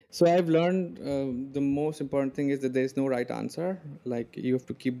So I've learned the most important thing is that there is no right answer. Like you have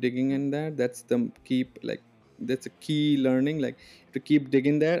to keep digging in there. That's a key learning. Like to keep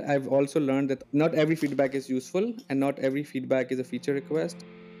digging there. I've also learned that not every feedback is useful and not every feedback is a feature request.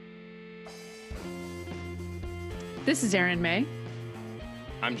 This is Erin May.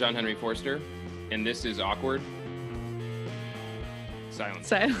 I'm John Henry Forster, and this is Awkward Silence.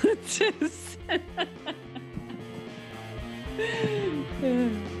 Silences.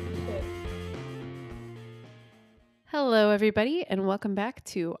 Hello, everybody, and welcome back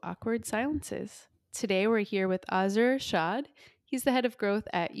to Awkward Silences. Today we're here with Azur Shad. He's the head of growth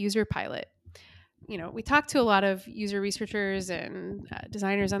at UserPilot. We talked to a lot of user researchers and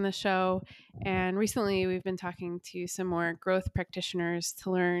designers on the show, and recently we've been talking to some more growth practitioners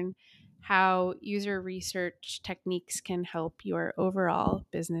to learn how user research techniques can help your overall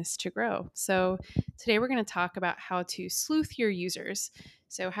business to grow. So today we're going to talk about how to sleuth your users.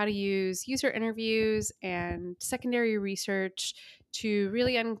 So how to use user interviews and secondary research to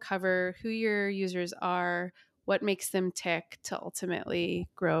really uncover who your users are, what makes them tick to ultimately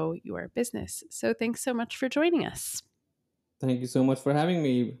grow your business. So thanks so much for joining us. Thank you so much for having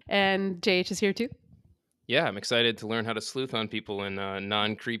me. And JH is here too. Yeah, I'm excited to learn how to sleuth on people in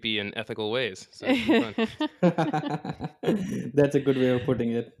non-creepy and ethical ways. So it's been fun. That's a good way of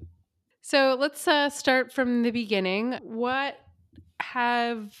putting it. So let's start from the beginning. What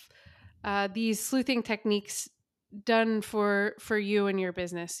have these sleuthing techniques done for you and your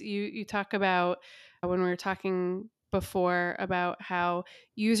business? You talk about when we were talking before about how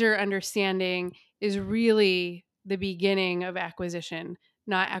user understanding is really the beginning of acquisition,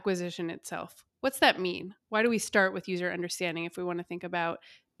 not acquisition itself. What's that mean? Why do we start with user understanding if we want to think about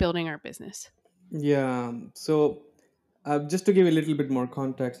building our business? Yeah. So, just to give a little bit more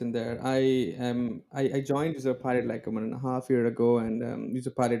context in there, I joined User Pilot like 1.5 year ago, and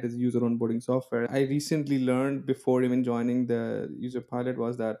User Pilot is user onboarding software. I recently learned before even joining the User Pilot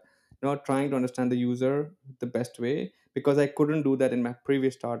was that not trying to understand the user the best way, because I couldn't do that in my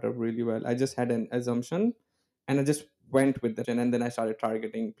previous startup really well. I just had an assumption, and I just went with it, and then I started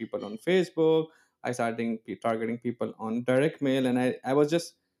targeting people on Facebook. I started targeting people on direct mail, and I was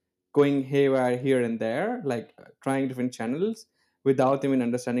just going haywire here and there, like trying different channels without even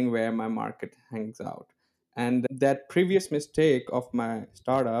understanding where my market hangs out. And that previous mistake of my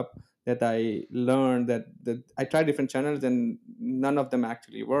startup that I learned that I tried different channels and none of them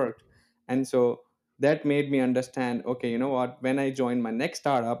actually worked. And so that made me understand, okay, you know what, when I join my next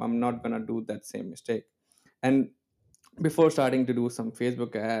startup, I'm not going to do that same mistake. And before starting to do some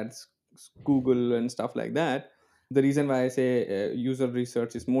Facebook ads, Google, and stuff like that, the reason why I say user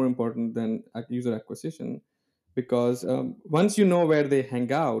research is more important than user acquisition, because once you know where they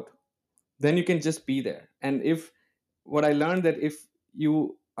hang out, then you can just be there. And if what I learned that if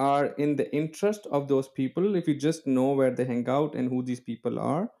you are in the interest of those people, if you just know where they hang out and who these people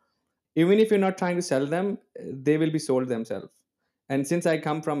are, even if you're not trying to sell them, they will be sold themselves. And since I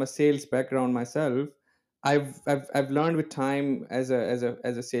come from a sales background myself, I've learned with time as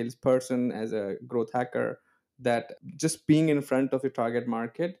a salesperson, as a growth hacker, that just being in front of your target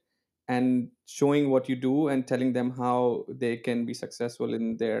market and showing what you do and telling them how they can be successful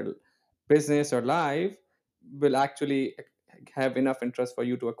in their business or life will actually have enough interest for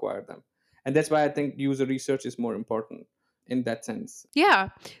you to acquire them. And that's why I think user research is more important in that sense. Yeah.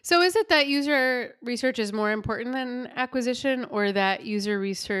 So is it that user research is more important than acquisition, or that user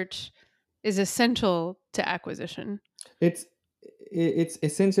research is essential to acquisition? it's it's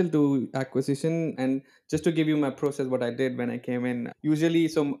essential to acquisition. And just to give you my process, what I did when I came in, usually,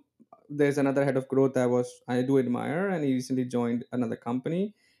 there's another head of growth I do admire, and he recently joined another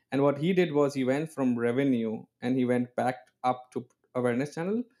company. And what he did was he went from revenue and he went back up to awareness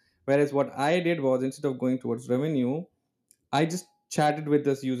channel, whereas what I did was, instead of going towards revenue, I just chatted with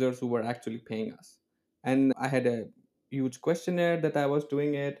those users who were actually paying us. And I had a huge questionnaire that I was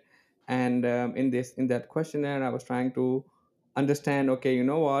doing it. And in that questionnaire, I was trying to understand, okay, you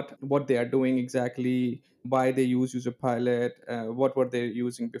know what they are doing exactly, why they use User Pilot, what were they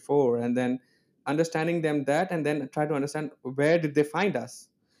using before, and then understanding them that, and then try to understand where did they find us.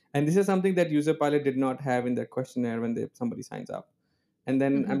 And this is something that User Pilot did not have in their questionnaire when somebody signs up. And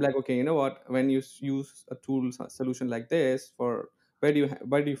then I'm Mhm. like, okay, you know what, when you use a solution like this, for where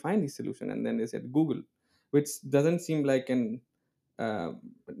do you find this solution? And then they said Google, which doesn't seem like an uh,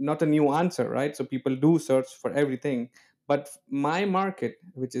 not a new answer, right? So people do search for everything. But my market,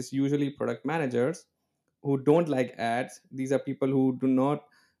 which is usually product managers who don't like ads, these are people who do not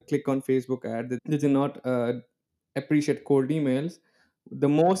click on Facebook ad, they do not appreciate cold emails. The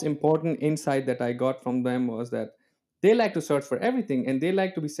most important insight that I got from them was that they like to search for everything, and they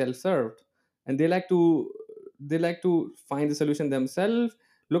like to be self-served, and they like to find the solution themselves,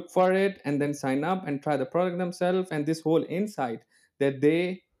 look for it, and then sign up and try the product themselves. And this whole insight that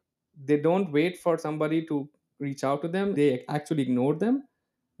they don't wait for somebody to reach out to them, they actually ignore them.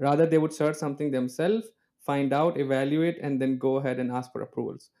 Rather, they would search something themselves, find out, evaluate, and then go ahead and ask for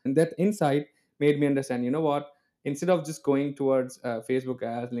approvals. And that insight made me understand, you know what? Instead of just going towards Facebook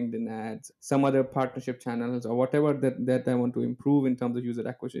ads, LinkedIn ads, some other partnership channels, or whatever that I want to improve in terms of user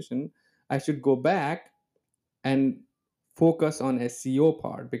acquisition, I should go back and focus on SEO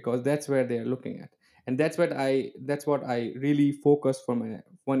part, because that's where they're looking at. And that's what I really focused for my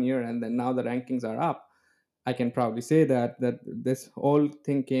 1 year. And then now the rankings are up. I can proudly say that this whole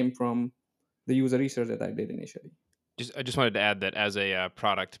thing came from the user research that I did initially. I just wanted to add that as a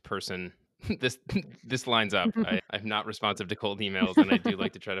product person, this this lines up. I'm not responsive to cold emails, and I do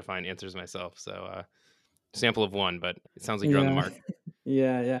like to try to find answers myself. So sample of one, but it sounds like you're on the Yeah. mark.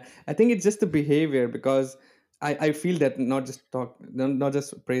 Yeah. I think it's just the behavior, because I feel that not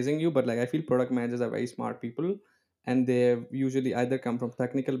just praising you, but like I feel product managers are very smart people, and they usually either come from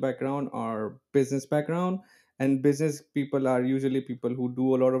technical background or business background. And business people are usually people who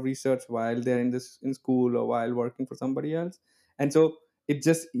do a lot of research while they're in school or while working for somebody else. And so it's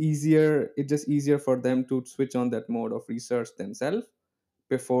just easier for them to switch on that mode of research themselves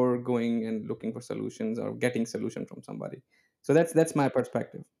before going and looking for solutions or getting solution from somebody. So that's my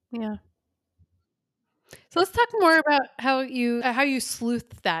perspective. Yeah. So let's talk more about how you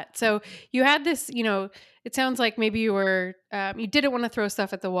sleuthed that. So you had this, it sounds like maybe you didn't want to throw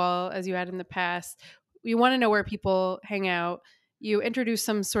stuff at the wall as you had in the past. You want to know where people hang out. You introduce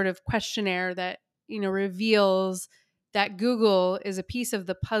some sort of questionnaire that reveals that Google is a piece of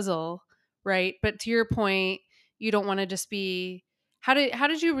the puzzle, right? But to your point, you don't want to just be. How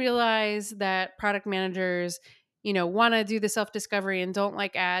did you realize that product managers want to do the self discovery and don't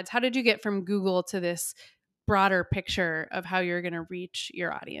like ads? How did you get from Google to this broader picture of how you're going to reach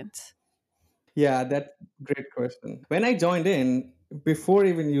your audience? Yeah, that's great question. When I joined in, before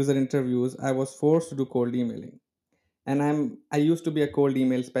even user interviews, I was forced to do cold emailing. And I used to be a cold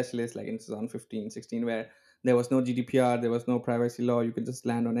email specialist like in 2015, 16, where there was no GDPR, there was no privacy law. You could just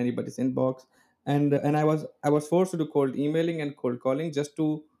land on anybody's inbox. And I was forced to do cold emailing and cold calling just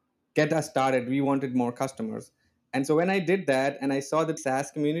to get us started. We wanted more customers. And so when I did that, and I saw that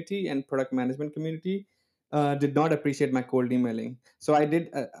SaaS community and product management community did not appreciate my cold emailing, so I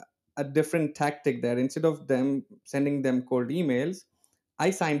did a different tactic there. Instead of them sending them cold emails, I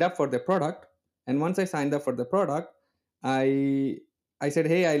signed up for the product. And once I signed up for the product, I I said,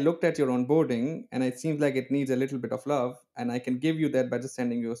 "Hey, I looked at your onboarding, and it seems like it needs a little bit of love, and I can give you that by just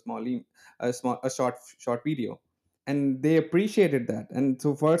sending you a short video." And they appreciated that. And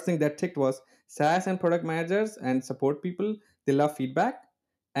so first thing that ticked was SaaS and product managers and support people. They love feedback,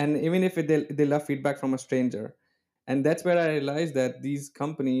 and even if they love feedback from a stranger. And that's where I realized that these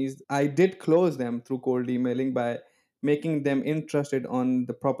companies, I did close them through cold emailing by making them interested on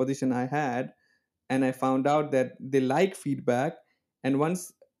the proposition I had. And I found out that they like feedback. And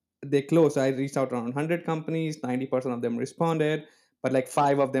once they closed, I reached out around 100 companies, 90% of them responded, but like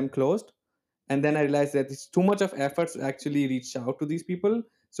five of them closed. And then I realized that it's too much of effort to actually reach out to these people.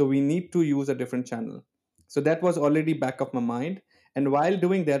 So we need to use a different channel. So that was already back of my mind. And while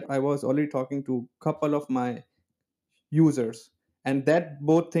doing that, I was already talking to a couple of my users. And that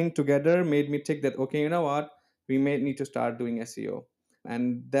both thing together made me think that, okay, you know what? We may need to start doing SEO.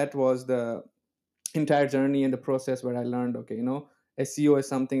 And that was the entire journey and the process where I learned, okay, SEO is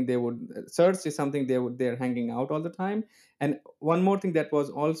something search is something they're hanging out all the time. And one more thing that was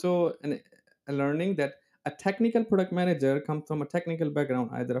also a learning, that a technical product manager comes from a technical background,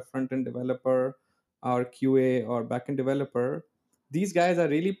 either a front end developer or QA or backend developer. These guys are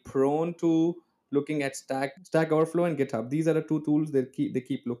really prone to looking at Stack Overflow and GitHub. These are the two tools they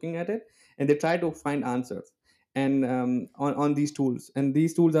keep looking at it, and they try to find answers and on these tools. And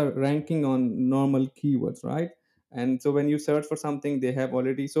these tools are ranking on normal keywords, right? And so when you search for something, they have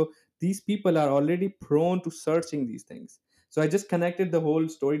already, so these people are already prone to searching these things. So I just connected the whole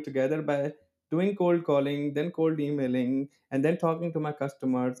story together by doing cold calling, then cold emailing, and then talking to my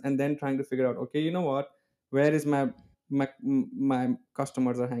customers, and then trying to figure out, okay, you know what, where is my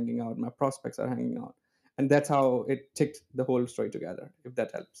customers are hanging out, my prospects are hanging out. And that's how it ticked the whole story together, if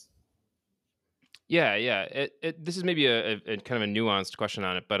that helps. Yeah. This is maybe a kind of a nuanced question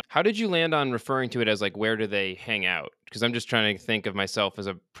on it, but how did you land on referring to it as like where do they hang out? Because I'm just trying to think of myself as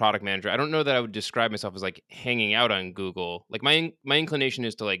a product manager. I don't know that I would describe myself as like hanging out on Google. Like my inclination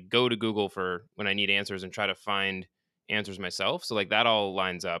is to like go to Google for when I need answers and try to find answers myself. So like that all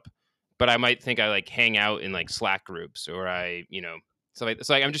lines up. but I might think I like hang out in like Slack groups or I, so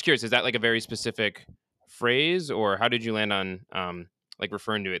like I'm just curious, is that like a very specific phrase or how did you land on like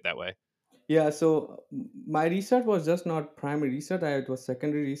referring to it that way? Yeah, so my research was just not primary research, it was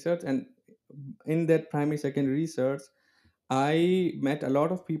secondary research. And in that primary secondary research, I met a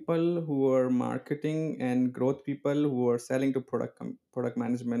lot of people who were marketing and growth people who were selling to product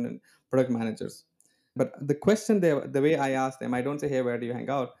management and product managers. But the question the way I ask them, I don't say, "Hey, where do you hang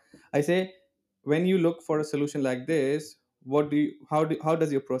out?" I say, "When you look for a solution like this, how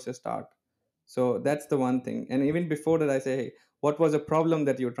does your process start?" So that's the one thing. And even before that, I say, "Hey, what was a problem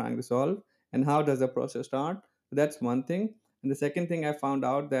that you're trying to solve, and how does the process start?" That's one thing. And the second thing I found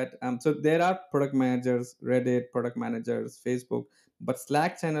out that so there are product managers, Reddit, product managers, Facebook, but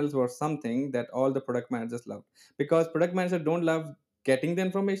Slack channels were something that all the product managers loved, because product managers don't love getting the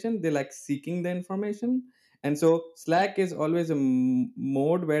information; they like seeking the information. And so Slack is always a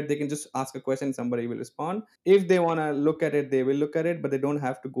mode where they can just ask a question, somebody will respond. If they want to look at it, they will look at it, but they don't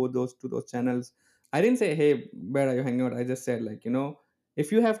have to go those channels. I didn't say, "Hey, where are you hanging out?" I just said, like,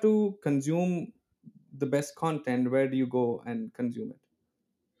 if you have to consume the best content, where do you go and consume it?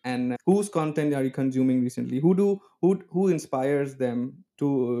 And whose content are you consuming recently? Who inspires them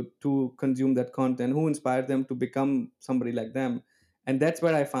to consume that content? Who inspired them to become somebody like them? And that's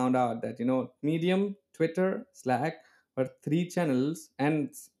where I found out that, Medium, Twitter, Slack were three channels,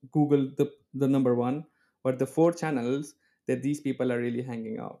 and Google, the number one, were the four channels that these people are really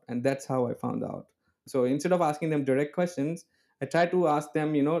hanging out. And that's how I found out. So instead of asking them direct questions, I try to ask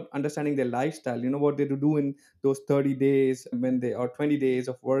them, understanding their lifestyle, what they do in those 30 days, when they, or 20 days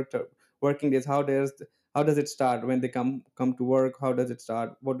of working days. How does it start when they come to work? How does it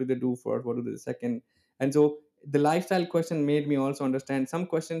start? What do they do first? What do they do second? And so the lifestyle question made me also understand some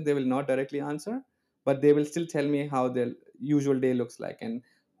questions they will not directly answer, but they will still tell me how their usual day looks like and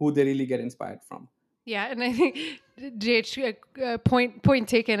who they really get inspired from. Yeah, and I think JH, point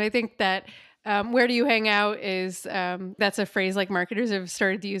taken. I think that where do you hang out is that's a phrase like marketers have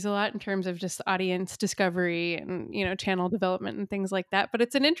started to use a lot in terms of just audience discovery and channel development and things like that. But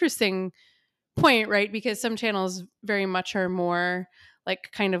it's an interesting point, right? Because some channels very much are more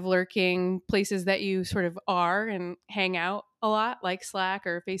like kind of lurking places that you sort of are and hang out a lot, like Slack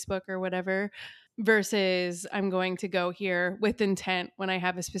or Facebook or whatever, versus I'm going to go here with intent when I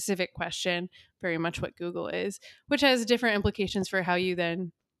have a specific question, very much what Google is, which has different implications for how you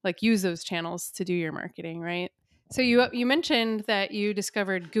then like use those channels to do your marketing, right? So you mentioned that you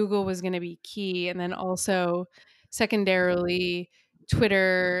discovered Google was going to be key, and then also secondarily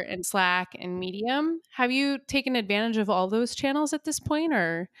Twitter and Slack and Medium. Have you taken advantage of all those channels at this point,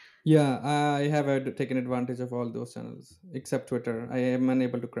 or? Yeah, I have taken advantage of all those channels except Twitter. I am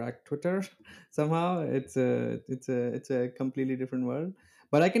unable to crack Twitter somehow. It's a completely different world.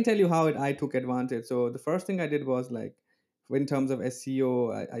 But I can tell you how I took advantage. So the first thing I did was, like, in terms of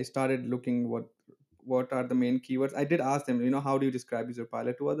SEO, I started looking what are the main keywords. I did ask them, how do you describe user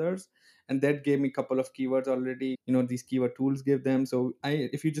pilot to others, and that gave me a couple of keywords already. These keyword tools give them. So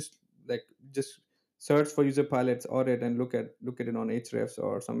if you just search for user pilots audit and look at it on Ahrefs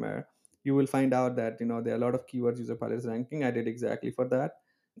or somewhere, you will find out that there are a lot of keywords user pilots ranking. I did exactly for that.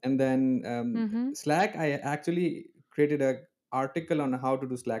 And then Mm-hmm. Slack, I actually created a article on how to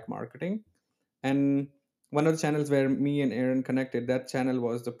do Slack marketing. And one of the channels where me and Aaron connected, that channel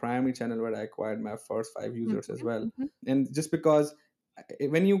was the primary channel where I acquired my first five users as well. Mm-hmm. And just because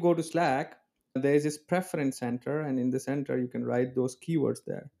when you go to Slack, there is this preference center, and in the center you can write those keywords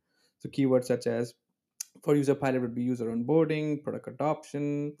there. So keywords such as, for user pilot, would be user onboarding, product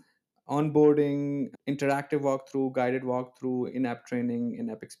adoption, onboarding, interactive walkthrough, guided walkthrough, in-app training,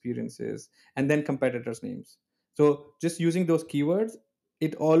 in-app experiences, and then competitors names. So just using those keywords,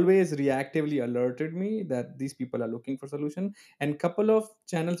 it always reactively alerted me that these people are looking for solution. And couple of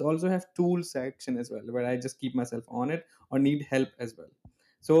channels also have tool section as well, where I just keep myself on it or need help as well.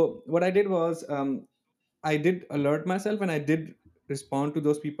 So what I did was, I did alert myself and I did respond to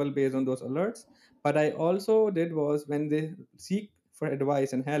those people based on those alerts. But I also did was, when they seek for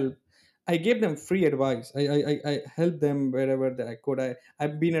advice and help, I gave them free advice. I helped them wherever that I could.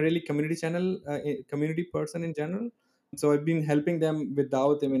 I've been a really community person in general. So I've been helping them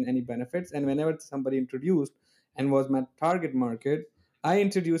without even any benefits. And whenever somebody introduced and was my target market, I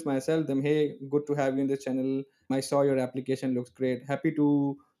introduced myself, them, "Hey, good to have you in the channel. I saw your application looks great. Happy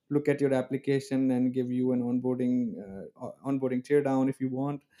to look at your application and give you an onboarding teardown if you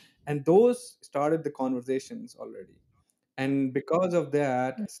want." And those started the conversations already. And because of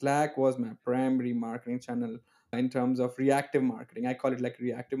that, Slack was my primary marketing channel in terms of reactive marketing. I call it like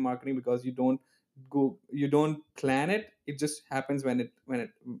reactive marketing because you don't go, you don't plan it. It just happens when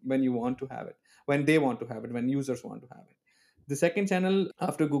you want to have it, when they want to have it, when users want to have it. The second channel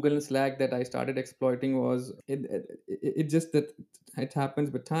after Google and Slack that I started exploiting was it just that it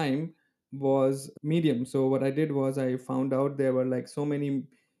happens with time, was Medium. So what I did was I found out there were like so many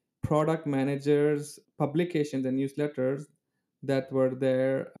product managers publications and newsletters that were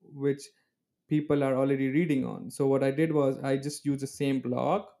there, which people are already reading on. So what I did was I just used the same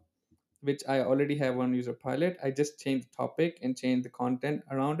blog which I already have on User Pilot. I just change the topic and change the content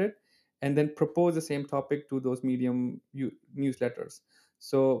around it, and then propose the same topic to those Medium newsletters.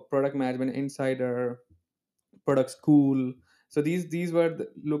 So Product Management Insider, Product School. So these were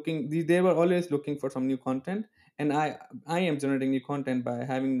they were always looking for some new content, and I am generating new content by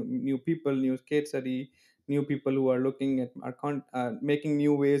having new people, new case study, new people who are looking at making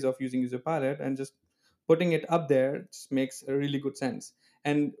new ways of using User Pilot, and just putting it up there just makes a really good sense.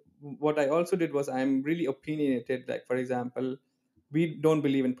 And what I also did was I'm really opinionated. Like for example, we don't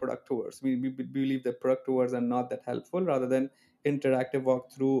believe in product tours. We believe that product tours are not that helpful. Rather than interactive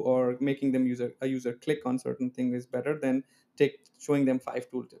walkthrough or making them a user click on certain thing is better than take showing them 5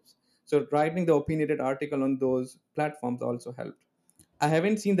 tooltips. So writing the opinionated article on those platforms also helped. I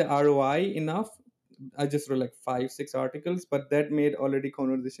haven't seen the ROI enough. I just wrote like 5 6 articles, but that made already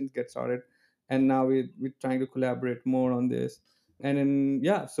conversations get started, and now we're trying to collaborate more on this. And then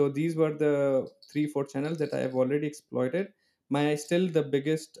yeah, so these were the 3 4 channels that I have already exploited. My still the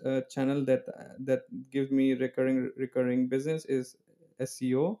biggest channel that gives me recurring business is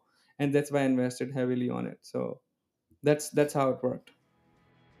SEO, and that's why I invested heavily on it. So that's how it worked.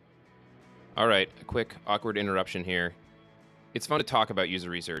 All right, a quick awkward interruption here. It's fun to talk about user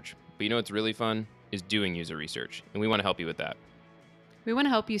research, but you know what's really fun is doing user research, and we want to help you with that. We want to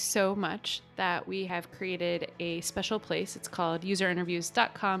help you so much that we have created a special place. It's called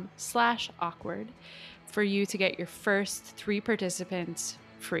userinterviews.com/awkward for you to get your first 3 participants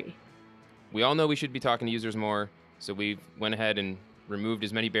free. We all know we should be talking to users more, so we went ahead and removed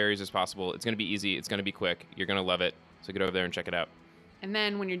as many barriers as possible. It's going to be easy. It's going to be quick. You're going to love it. So get over there and check it out. And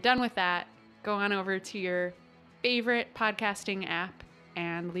then when you're done with that, go on over to your favorite podcasting app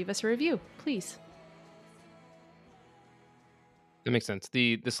and leave us a review, please. That makes sense.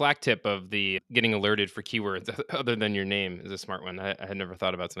 The Slack tip of the getting alerted for keywords other than your name is a smart one. I had never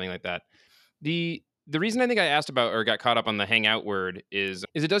thought about something like that. The reason I think I asked about or got caught up on the hangout word is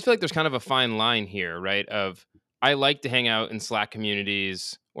it does feel like there's kind of a fine line here, right? Of I like to hang out in Slack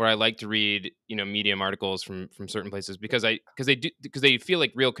communities or I like to read, Medium articles from certain places because they feel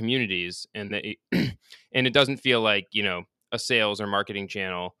like real communities and they and it doesn't feel like, a sales or marketing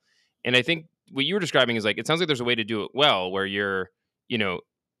channel. And I think what you were describing is like it sounds like there's a way to do it well where you're, you know,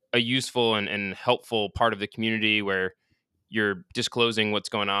 a useful and helpful part of the community where you're disclosing what's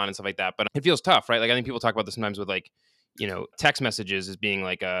going on and stuff like that. But it feels tough, right? Like I think people talk about this sometimes with like, text messages as being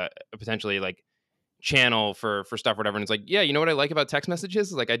like a potentially like channel for stuff or whatever. And it's like, yeah, you know what I like about text messages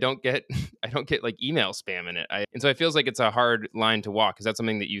is like I don't get I don't get like email spam in it. And so it feels like it's a hard line to walk. Is that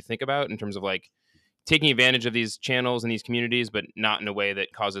something that you think about in terms of like taking advantage of these channels and these communities, but not in a way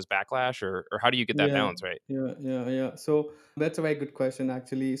that causes backlash, or how do you get that Yeah, balance right? yeah. So that's a very good question,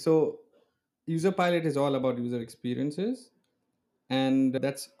 actually. So User Pilot is all about user experiences, and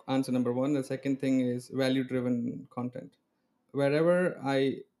that's answer number one. The second thing is value driven content. Wherever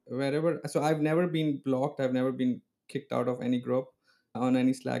I, wherever, so I've never been blocked, I've never been kicked out of any group, on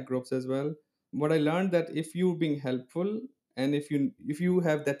any Slack groups as well. What I learned that if you're being helpful, and if you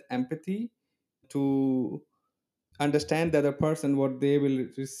have that empathy to understand the other person, what they will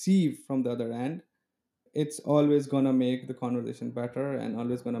receive from the other end, it's always gonna make the conversation better and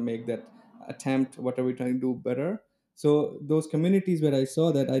always gonna make that attempt, whatever we're trying to do, better. So those communities where I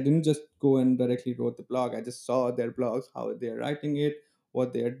saw that, I didn't just go and directly wrote the blog. I just saw their blogs, how they're writing it,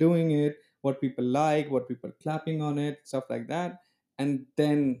 what they're doing it, what people like, what people clapping on it, stuff like that, and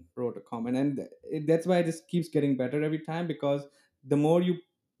then wrote a comment. And that's why it just keeps getting better every time, because the more you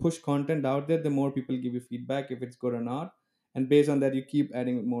push content out there, the more people give you feedback if it's good or not, and based on that you keep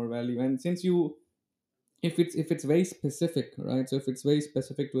adding more value. And since you, if it's very specific, right, so if it's very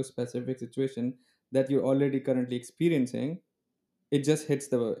specific to a specific situation that you're already currently experiencing, it just hits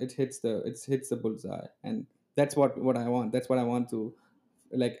the bullseye. And that's what I want. That's what I want to,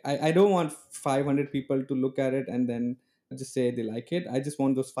 like, I don't want 500 people to look at it and then just say they like it. I just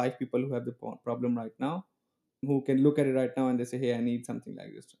want those 5 people who have the problem right now, who can look at it right now and they say, hey, I need something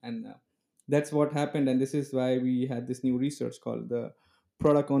like this. And that's what happened. And this is why we had this new research called the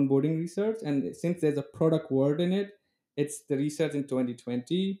product onboarding research. And since there's a product word in it, it's the research in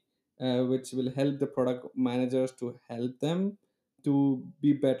 2020, which will help the product managers to help them to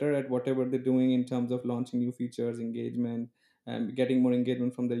be better at whatever they're doing in terms of launching new features, engagement, and getting more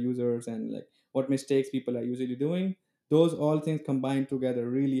engagement from their users, and like what mistakes people are usually doing. Those all things combined together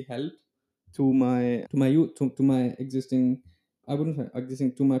really help to my existing, I wouldn't say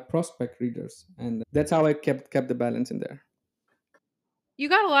existing, to my prospect readers, and that's how I kept the balance in there. You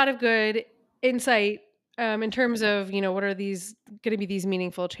got a lot of good insight in terms of what are these going to be these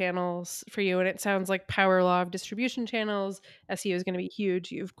meaningful channels for you, and it sounds like power law of distribution channels. SEO is going to be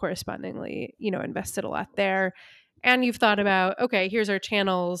huge. You've correspondingly invested a lot there, and you've thought about, okay, here's our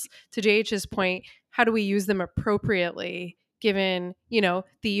channels. To JH's point, how do we use them appropriately given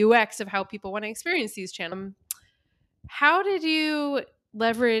the UX of how people want to experience these channels? How did you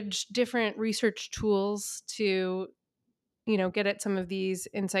leverage different research tools to get at some of these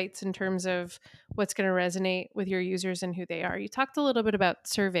insights in terms of what's going to resonate with your users and who they are? You talked a little bit about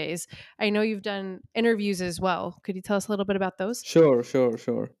surveys. I know you've done interviews as well. Could you tell us a little bit about those? Sure.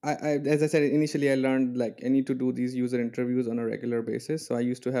 As I said initially, I learned like I need to do these user interviews on a regular basis. So I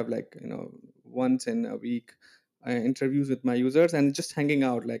used to have like once in a week interviews with my users and just hanging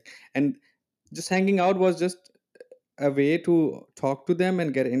out and just hanging out was just a way to talk to them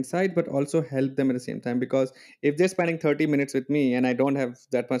and get insight, but also help them at the same time. Because if they're spending 30 minutes with me and I don't have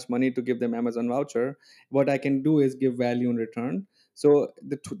that much money to give them Amazon voucher, what I can do is give value in return. So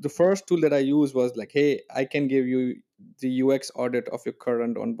the first tool that I used was like, hey, I can give you the UX audit of your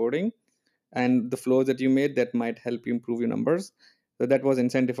current onboarding and the flows that you made that might help you improve your numbers. So that was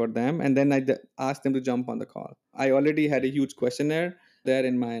incentive for them. And then asked them to jump on the call. I already had a huge questionnaire there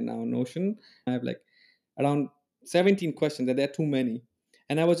in my now Notion. I have like around 17 questions, and there are too many.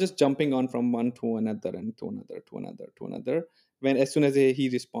 And I was just jumping on from one to another and to another to another to another when as soon as he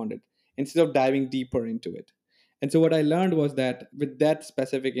responded, instead of diving deeper into it. And so what I learned was that with that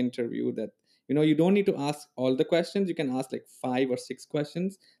specific interview, that you don't need to ask all the questions. You can ask like 5 or 6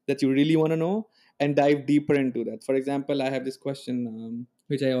 questions that you really want to know and dive deeper into that. For example, I have this question,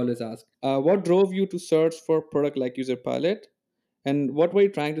 which I always ask: what drove you to search for product like User Pilot, and what were you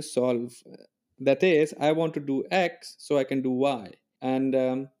trying to solve? That is, I want to do X so I can do Y.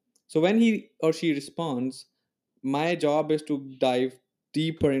 And so when he or she responds, my job is to dive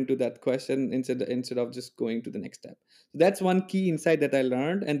deeper into that question instead of just going to the next step. So that's one key insight that I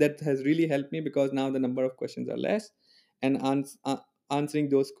learned, and that has really helped me because now the number of questions are less, and answering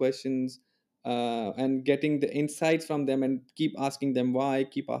those questions and getting the insights from them and keep asking them why,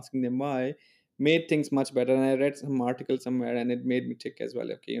 made things much better. And I read some article somewhere and it made me tick as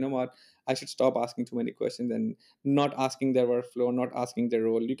well. Okay, you know what, I should stop asking too many questions and not asking their workflow, not asking their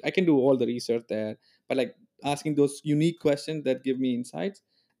role. I can do all the research there, but like asking those unique questions that give me insights.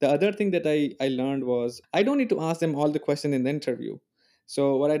 The other thing that I learned was I don't need to ask them all the questions in the interview.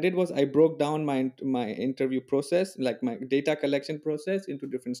 So what I did was I broke down my interview process, like my data collection process, into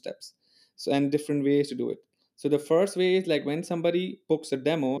different steps, so and different ways to do it. So the first way is like when somebody books a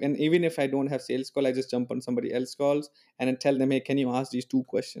demo, and even if I don't have sales call, I just jump on somebody else calls and then tell them, hey, can you ask these 2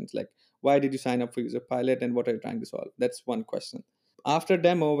 questions? Like, why did you sign up for User Pilot and what are you trying to solve? That's one question. After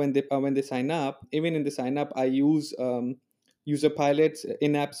demo, when they sign up, even in the sign up, I use User Pilot's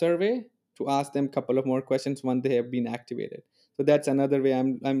in-app survey to ask them a couple of more questions once they have been activated. So that's another way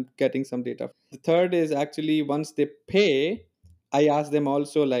I'm getting some data. The third is actually once they pay, I ask them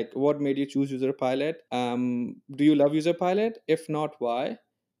also like, what made you choose User Pilot? Do you love User Pilot? If not, why?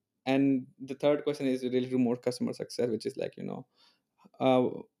 And the third question is related to more customer success, which is like, uh,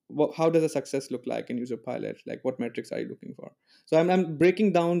 how does a success look like in User Pilot? Like, what metrics are you looking for? So I'm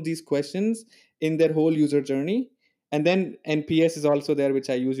breaking down these questions in their whole user journey. And then NPS is also there, which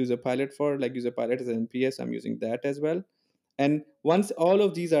I use User Pilot for. Like, User Pilot is an NPS, I'm using that as well. And once all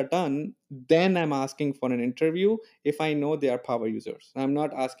of these are done, then I'm asking for an interview if I know they are power users. I'm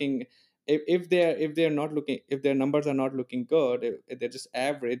not asking if they're not looking, if their numbers are not looking good, if they're just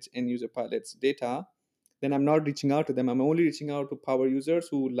average in User Pilot's data, then I'm not reaching out to them. I'm only reaching out to power users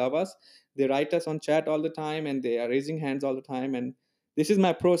who love us. They write us on chat all the time and they are raising hands all the time. And this is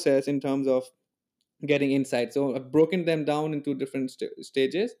my process in terms of getting insight. So I've broken them down into different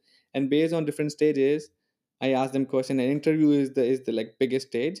stages, and based on different stages, I ask them question. An interview is the like biggest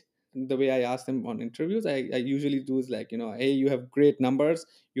stage. The way I ask them on interviews, I usually do is like, hey, you have great numbers,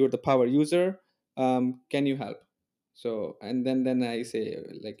 you're the power user, can you help? So and then I say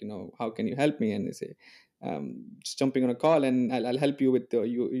like, how can you help me? And they say, just jumping on a call and I'll help you with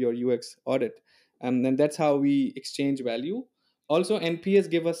your UX audit. And that's how we exchange value. Also, NPS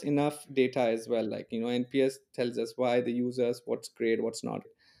give us enough data as well. Like, NPS tells us why they use us, what's great, what's not.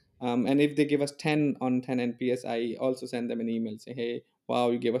 And if they give us 10 on 10 NPS, I also send them an email say, hey, wow,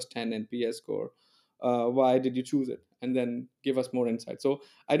 you gave us 10 NPS score, why did you choose it? and then give us more insight. So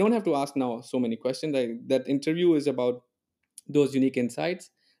I don't have to ask now so many questions. That interview is about those unique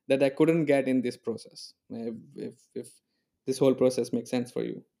insights that I couldn't get in this process. If this whole process makes sense for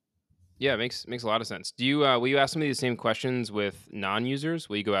you. Yeah, makes a lot of sense. Do you will you ask some of these same questions with non-users?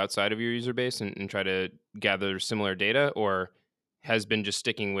 Will you go outside of your user base and try to gather similar data, or has been just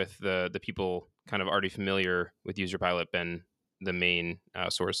sticking with the people kind of already familiar with user pilot been the main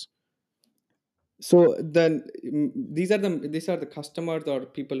source? So then these are the customers or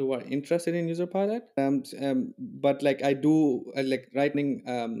people who are interested in user pilot. But like I do like writing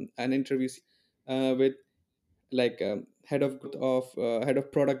an interview with like head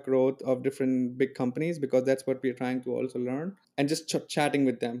of product growth of different big companies, because that's what we're trying to also learn, and just chatting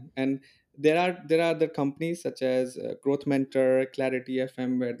with them. And there are the companies such as Growth Mentor, Clarity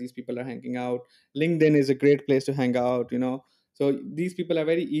FM, where these people are hanging out. LinkedIn is a great place to hang out, so these people are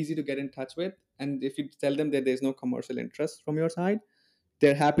very easy to get in touch with, and if you tell them that there's no commercial interest from your side,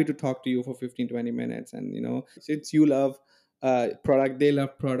 they're happy to talk to you for 15-20 minutes. And since you love product, they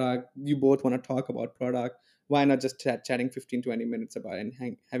love product, you both want to talk about product, why not just chatting 15-20 minutes about and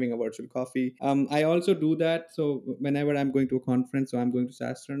having a virtual coffee. I also do that. So whenever I'm going to a conference, so I'm going to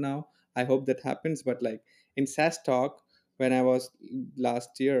SaaStr now, I hope that happens. But like in SaaS talk, when I was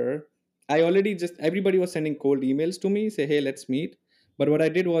last year, I already just everybody was sending cold emails to me, say, hey, let's meet. But what I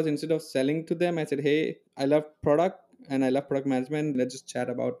did was, instead of selling to them, I said, hey, I love product and I love product management. Let's just chat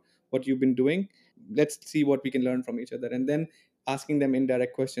about what you've been doing. Let's see what we can learn from each other. And then asking them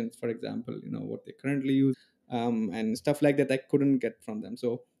indirect questions, for example, what they currently use, and stuff like that I couldn't get from them.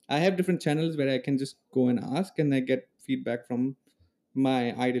 So I have different channels where I can just go and ask, and I get feedback from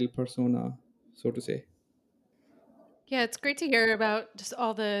my ideal persona, so to say. Yeah, it's great to hear about just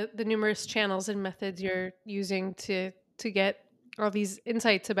all the numerous channels and methods you're using to get all these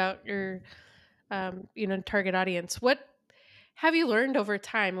insights about your target audience. What have you learned over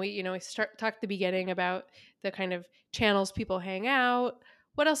time? We talked at the beginning about the kind of channels people hang out.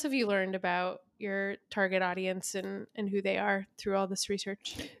 What else have you learned about your target audience and who they are through all this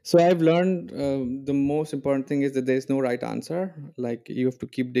research? So I've learned the most important thing is that there's no right answer. Like you have to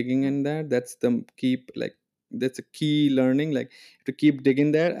keep digging Mm. in there. That's a key learning. Like to keep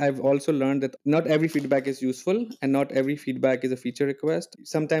digging there. I've also learned that not every feedback is useful, and not every feedback is a feature request.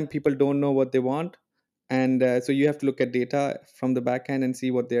 Sometimes people don't know what they want, and so you have to look at data from the back end and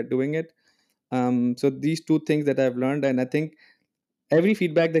see what they're doing it. So these two things that I've learned, and I think every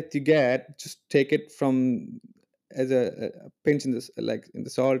feedback that you get, just take it from as a pinch in this, like in the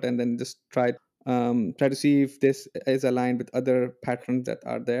salt, and then just try to see if this is aligned with other patterns that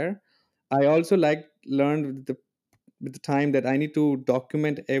are there. I also like learned with the time that I need to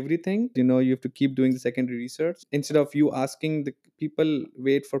document everything. You have to keep doing the secondary research instead of you asking the people.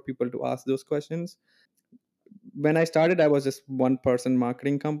 Wait for people to ask those questions. When I started, I was just one person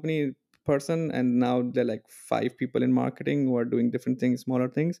marketing company person, and now there are like five people in marketing who are doing different things, smaller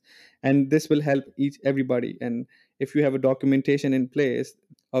things, and this will help each everybody. And if you have a documentation in place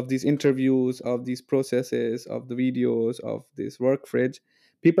of these interviews, of these processes, of the videos, of this work fridge,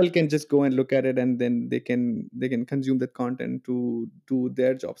 people can just go and look at it, and then they can consume that content to do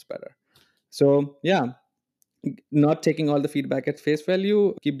their jobs better. So yeah, not taking all the feedback at face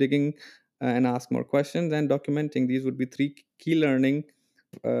value, keep digging, and ask more questions, and documenting. These would be three key learning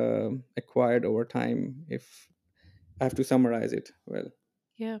acquired over time, if I have to summarize it well.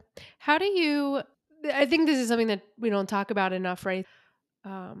 Yeah. How do you I think this is something that we don't talk about enough, right?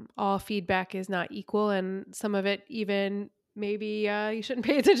 All feedback is not equal, and some of it even maybe you shouldn't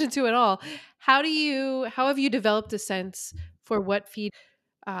pay attention to at all. How have you developed a sense for what feed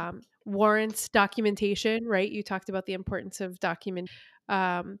warrants documentation? Right, you talked about the importance of document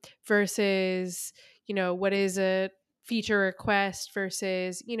versus what is a feature request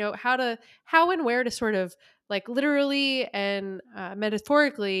versus how and where to sort of like literally and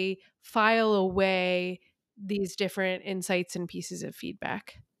metaphorically file away these different insights and pieces of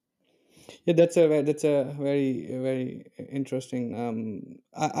feedback. Yeah, that's a very interesting.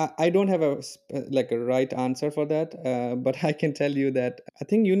 I don't have like a right answer for that, but I can tell you that I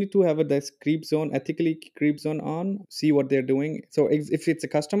think you need to have this creep zone, ethically creep zone on, see what they're doing. So if it's a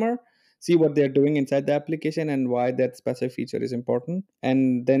customer, see what they're doing inside the application and why that specific feature is important,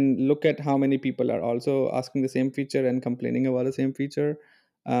 and then look at how many people are also asking the same feature and complaining about the same feature.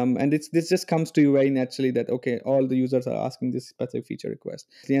 And this just comes to you very naturally that okay, all the users are asking this specific feature request.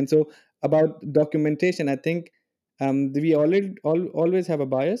 And so about documentation, I think we always have a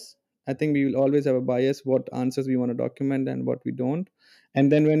bias. I think we will always have a bias what answers we want to document and what we don't.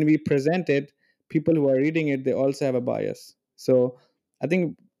 And then when we present it, people who are reading it, they also have a bias. So I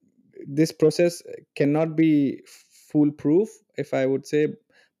think this process cannot be foolproof, if I would say.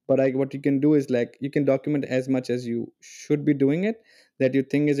 But what you can do is like you can document as much as you should be doing it, that you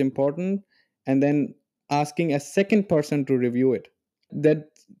think is important, and then asking a second person to review it. That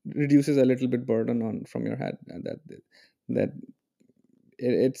reduces a little bit burden on from your head, and that that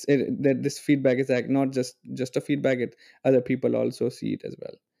this feedback is like not just a feedback, it other people also see it as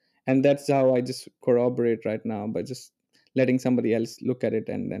well. And that's how I just corroborate right now, by just letting somebody else look at it.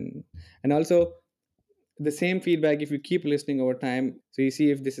 And also the same feedback, if you keep listening over time, so you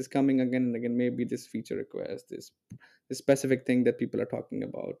see if this is coming again and again, maybe this feature request, this specific thing that people are talking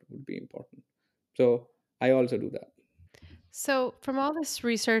about would be important. So I also do that. So, from all this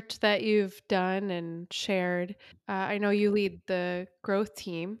research that you've done and shared, I know you lead the growth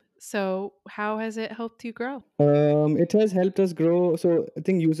team. So, how has it helped you grow? It has helped us grow. So I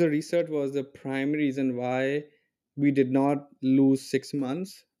think user research was the primary reason why we did not lose 6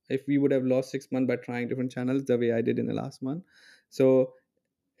 months. If we would have lost 6 months by trying different channels the way I did in the last month. So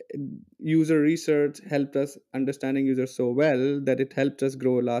user research helped us understanding users so well that it helped us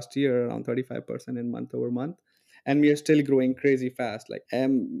grow last year around 35% in month over month. And we are still growing crazy fast. Like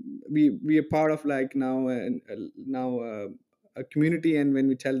we are part of like now a community, and when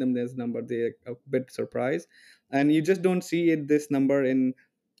we tell them there's number, they're a bit surprised. And you just don't see it this number in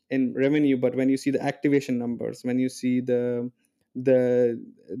revenue, but when you see the activation numbers, when you see the the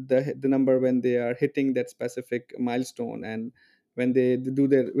number when they are hitting that specific milestone, and when they do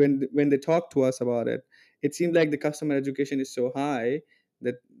their when they talk to us about it, it seems like the customer education is so high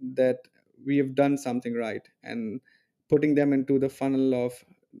that that we have done something right. And putting them into the funnel of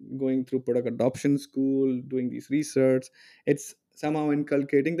going through product adoption school, doing these research, it's somehow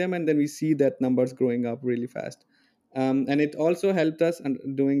inculcating them, and then we see that numbers growing up really fast. And it also helped us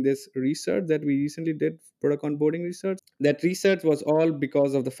doing this research that we recently did, product onboarding research. That research was all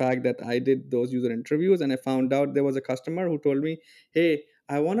because of the fact that I did those user interviews, and I found out there was a customer who told me, hey,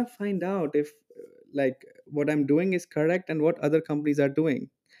 I want to find out if like what I'm doing is correct and what other companies are doing.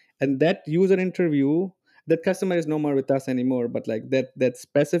 And that user interview, that customer is no more with us anymore, but like that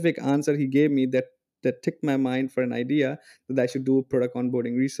specific answer he gave me, that ticked my mind for an idea that I should do product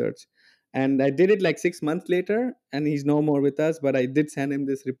onboarding research. And I did it like 6 months later, and he's no more with us, but I did send him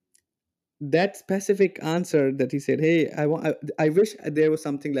this that specific answer that he said, hey, I wish there was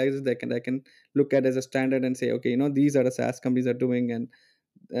something like this that I can look at as a standard and say, okay, these are the SaaS companies are doing,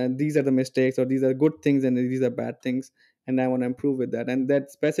 and these are the mistakes, or these are good things and these are bad things, and I want to improve with that. And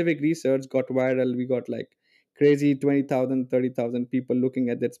that specific research got viral. We got like crazy 20,000, 30,000 people looking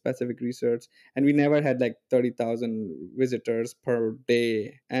at that specific research, and we never had like 30,000 visitors per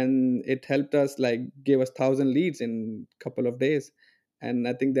day. And it helped us like give us 1,000 leads in a couple of days. And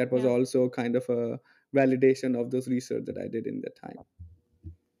I think that was Yeah. also kind of a validation of those research that I did in that time.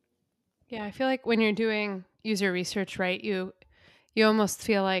 Yeah, I feel like when you're doing user research, right, you almost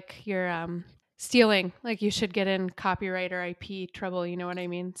feel like you're stealing, like you should get in copyright or IP trouble, you know what I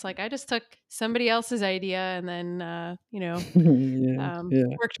mean? It's like I just took somebody else's idea and then Yeah, yeah,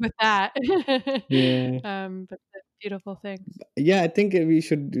 worked with that. yeah. But it's a beautiful thing. Yeah, I think we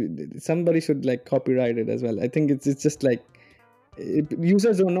should somebody should like copyright it as well. I think it's just like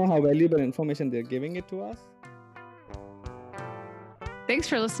users don't know how valuable information they're giving it to us. Thanks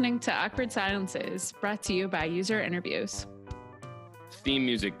for listening to Awkward Silences, brought to you by User Interviews. Theme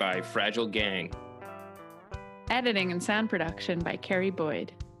music by Fragile Gang. Editing and sound production by Carrie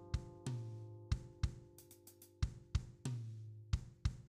Boyd.